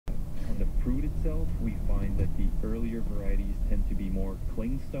fruit itself, we find that the earlier varieties tend to be more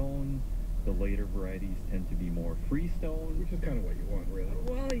clingstone, the later varieties tend to be more freestone. Which is kind of what you want, really.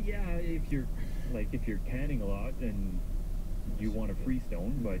 Well, yeah, if you're canning a lot and you want a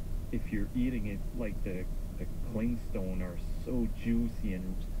freestone, but if you're eating it, like the clingstone are so juicy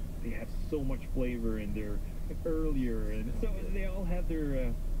and they have so much flavor and they're earlier, and so they all have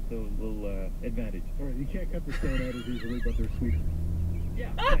their little advantage. All right, you can't cut the stone out as easily, but they're sweeter.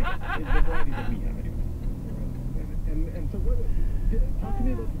 Yeah, the varieties that we have anyway. And so what, talk to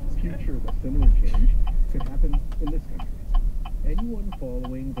me about the future of a similar change could happen in this country. Anyone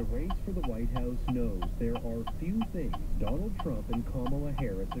following the race for the White House knows there are few things Donald Trump and Kamala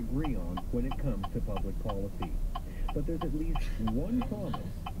Harris agree on when it comes to public policy. But there's at least one promise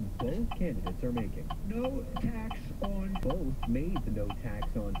both candidates are making. No tax on... Both made the no tax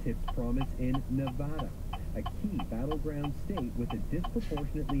on tips promise in Nevada, a key battleground state with a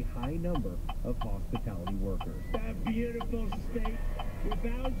disproportionately high number of hospitality workers. That beautiful state with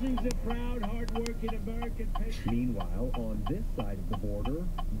thousands of proud, hard-working American patriots. Meanwhile, on this side of the border,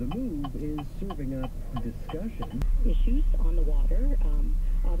 the move is serving up discussion. Issues on the water,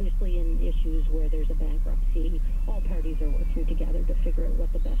 obviously in issues where there's a bankruptcy, all parties are working together to figure out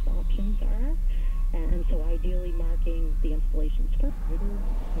what the best options are. And so ideally marking the installations first. Is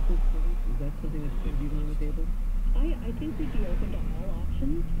that something that's even on the table? I think we'd be open to all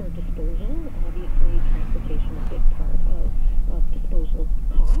options for disposal. Obviously, transportation is a big part of disposal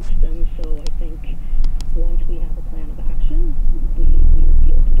cost, and so I think once we have a plan of action, we would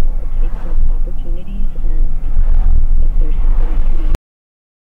be open to all types of opportunities, and if there's something that can be